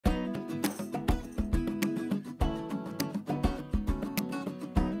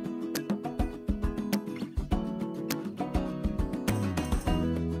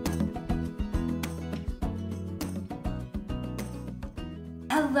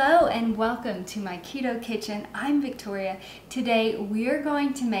Hello and welcome to my keto kitchen. I'm Victoria. Today we're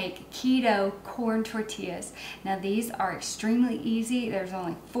going to make keto corn tortillas. Now these are extremely easy. There's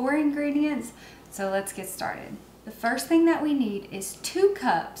only 4 ingredients, so let's get started. The first thing that we need is 2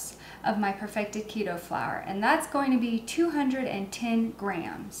 cups of my perfected keto flour, and that's going to be 210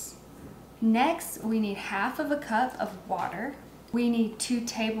 grams. Next, we need half of a cup of water. We need 2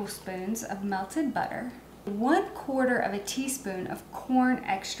 tablespoons of melted butter. 1/4 of a teaspoon of corn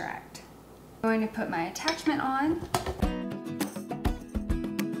extract. I'm going to put my attachment on.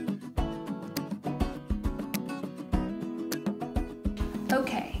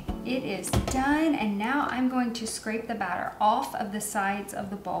 Okay, it is done, and now I'm going to scrape the batter off of the sides of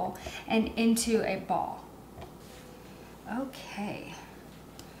the bowl and into a ball. Okay,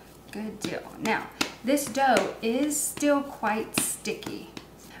 good deal. Now, this dough is still quite sticky.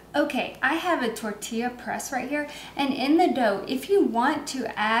 Okay, I have a tortilla press right here, and in the dough, if you want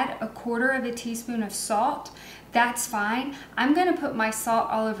to add 1/4 of a teaspoon of salt, that's fine. I'm gonna put my salt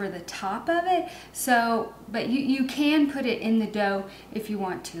all over the top of it, but you can put it in the dough if you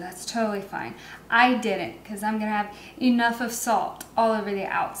want to. That's totally fine. I didn't, because I'm gonna have enough of salt all over the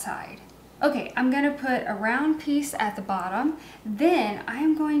outside. Okay, I'm gonna put a round piece at the bottom. Then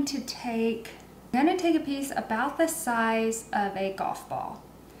I'm going to take a piece about the size of a golf ball.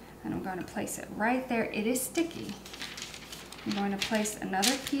 And I'm going to place it right there. It is sticky. I'm going to place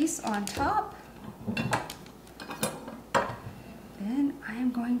another piece on top. Then I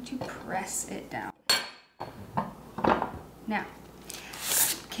am going to press it down. Now,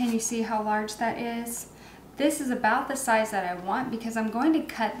 can you see how large that is? This is about the size that I want because I'm going to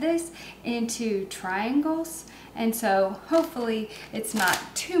cut this into triangles. And so hopefully it's not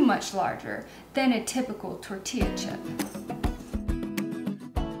too much larger than a typical tortilla chip.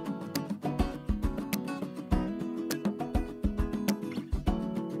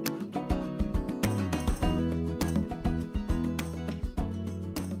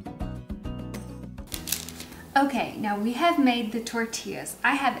 Okay, now we have made the tortillas.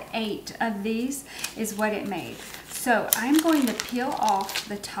 I have 8 of these is what it made. So I'm going to peel off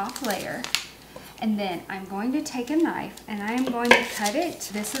the top layer, and then I'm going to take a knife and I am going to cut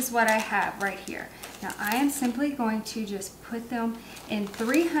it. This is what I have right here. Now I am simply going to just put them in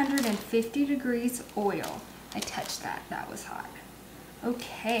 350 degrees oil. I touched that, that was hot.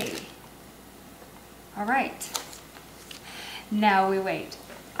 Okay, all right. Now we wait.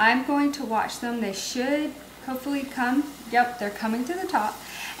 I'm going to watch them. They should hopefully come, yep, they're coming to the top.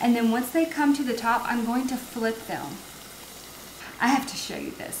 And then once they come to the top, I'm going to flip them. I have to show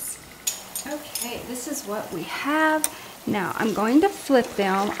you this. Okay, this is what we have. Now I'm going to flip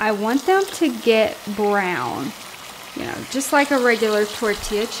them. I want them to get brown, you know, just like a regular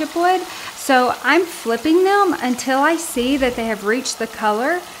tortilla chip would. So I'm flipping them until I see that they have reached the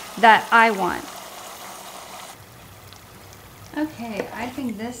color that I want. Okay, I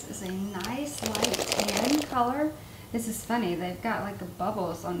think this is a nice light tan color. This is funny, they've got like the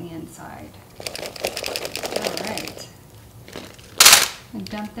bubbles on the inside. All right. I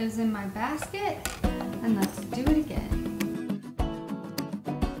dump those in my basket, and let's do it again.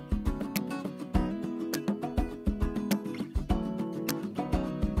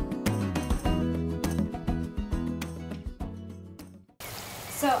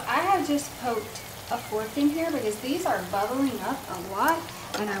 So I have just poked a fork in here because these are bubbling up a lot,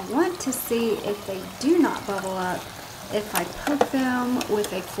 and I want to see if they do not bubble up if I poke them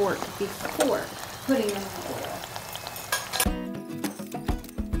with a fork before putting them in the oil.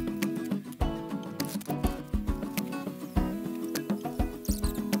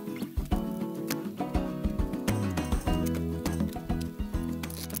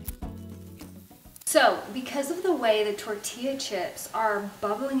 So because of the way the tortilla chips are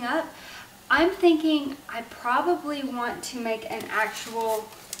bubbling up, I'm thinking I probably want to make an actual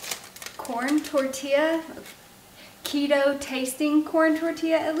corn tortilla, keto tasting corn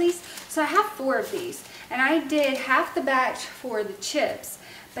tortilla at least. So I have 4 of these, and I did half the batch for the chips,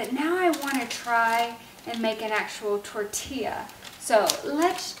 but now I want to try and make an actual tortilla. So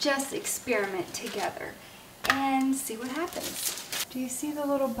let's just experiment together and see what happens. Do you see the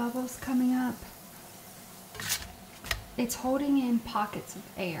little bubbles coming up? It's holding in pockets of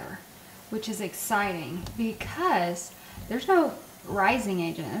air, which is exciting because there's no rising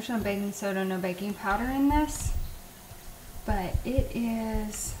agent. There's no baking soda, no baking powder in this, but it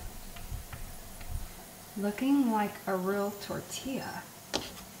is looking like a real tortilla.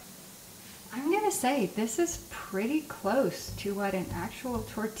 I'm gonna say this is pretty close to what an actual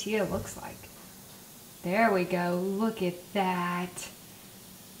tortilla looks like. There we go, look at that.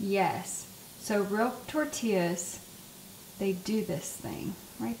 Yes, so real tortillas they do this thing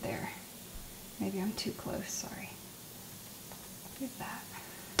right there. Maybe I'm too close, sorry. Look at that.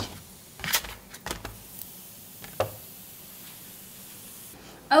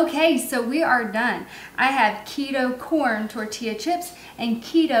 Okay, so we are done. I have keto corn tortilla chips and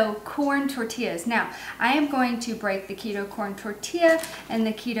keto corn tortillas. Now, I am going to break the keto corn tortilla and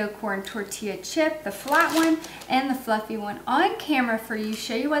the keto corn tortilla chip, the flat one and the fluffy one, on camera for you,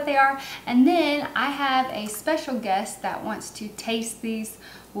 show you what they are. And then I have a special guest that wants to taste these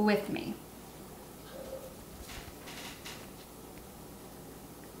with me.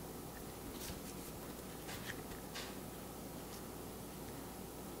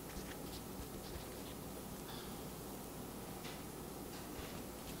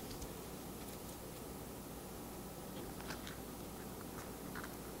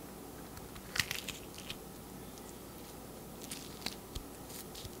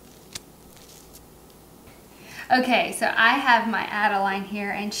 Okay, so I have my Adeline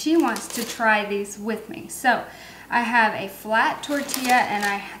here and she wants to try these with me. So I have a flat tortilla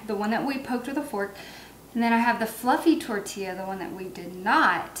and the one that we poked with a fork. And then I have the fluffy tortilla, the one that we did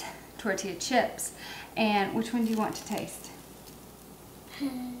not, tortilla chips. And which one do you want to taste?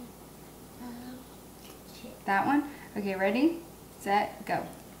 That one? Okay, ready, set, go.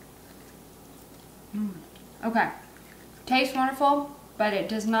 Okay, tastes wonderful, but it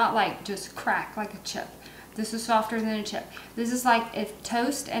does not like just crack like a chip. This is softer than a chip. This is like if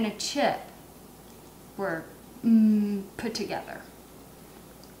toast and a chip were put together.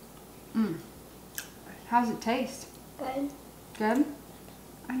 How's it taste? Good. Good?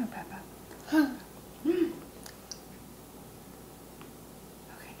 I know, Peppa. Okay, never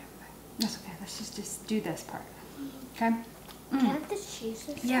mind. That's okay. Let's just do this part. Okay? Can I have the cheese?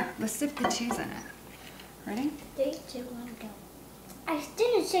 Yeah, let's dip the cheese in it. Ready? 3, 2, 1, go. I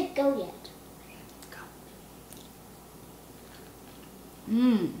didn't say go yet.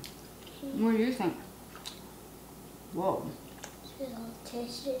 What do you think? Whoa. Should I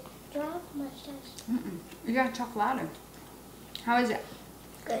taste it? Do I have much taste? You gotta talk louder. How is it?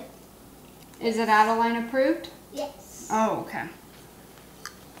 Good. Is it Adeline approved? Yes. Oh, okay.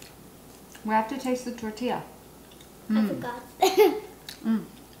 We have to taste the tortilla. I forgot.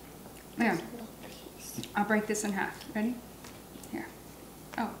 Here. I'll break this in half. Ready? Here.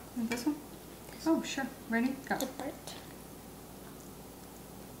 Oh, and this one? Oh, sure. Ready? Go. The part.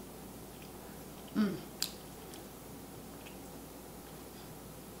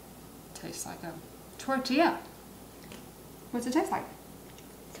 Tastes like a tortilla. What's it taste like?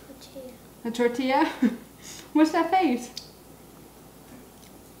 Tortilla. A tortilla? What's that face?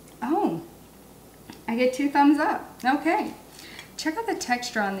 Oh, I get 2 thumbs up. Okay. Check out the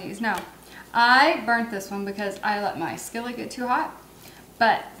texture on these. Now, I burnt this one because I let my skillet get too hot,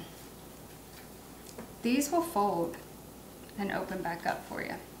 but these will fold and open back up for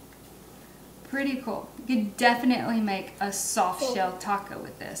you. Pretty cool. You could definitely make a soft shell taco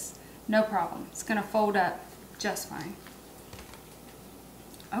with this. No problem. It's gonna fold up just fine.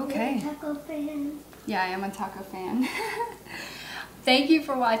 Okay. You're a taco fan. Yeah, I am a taco fan. Thank you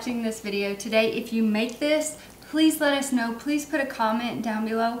for watching this video today. If you make this, please let us know. Please put a comment down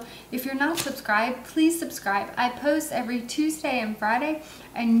below. If you're not subscribed, please subscribe. I post every Tuesday and Friday,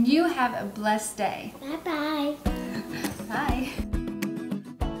 and you have a blessed day. Bye-bye. Bye.